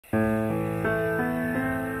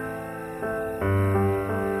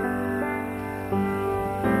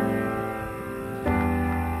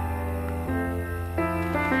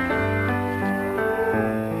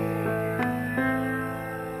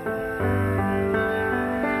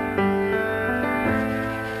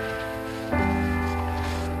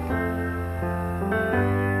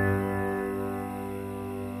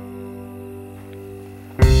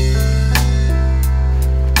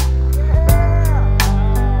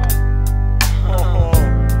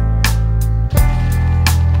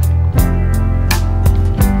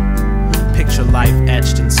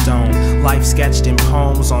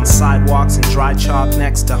bones on sidewalks and dry chalk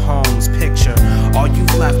next to homes. Picture all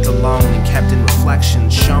you've left alone and kept in reflection,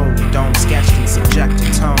 shown you don't, sketched in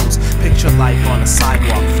subjective tones. Picture life on a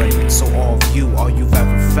sidewalk fragrance, so all of you, all you've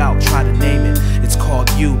ever felt, try to name it. It's called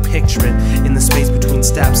you, picture it. In the space between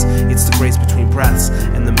steps, it's the grace between breaths,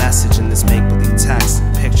 and the message in this make-believe text.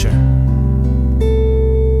 Picture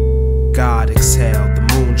God exhaled,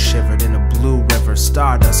 the moon shivered in a blue river,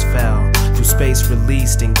 stardust fell through space,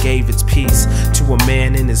 released and gave its peace to a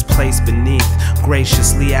man in his place beneath,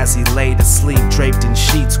 graciously as he lay to sleep, draped in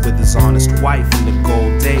sheets with his honest wife in the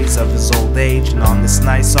gold days of his old age. And on this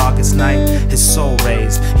nice August night, his soul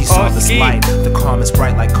raised, he saw this light, the calmest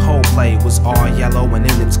bright like Coldplay. It was all yellow and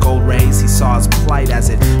in its gold rays he saw his plight as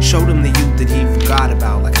it showed him the youth that he forgot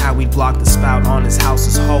about, like how he'd blocked the spout on his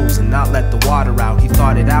house's hose and not let the water out. He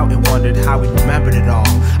thought it out and wondered how he remembered it all.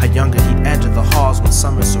 How younger he'd enter the halls when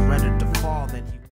summer surrendered to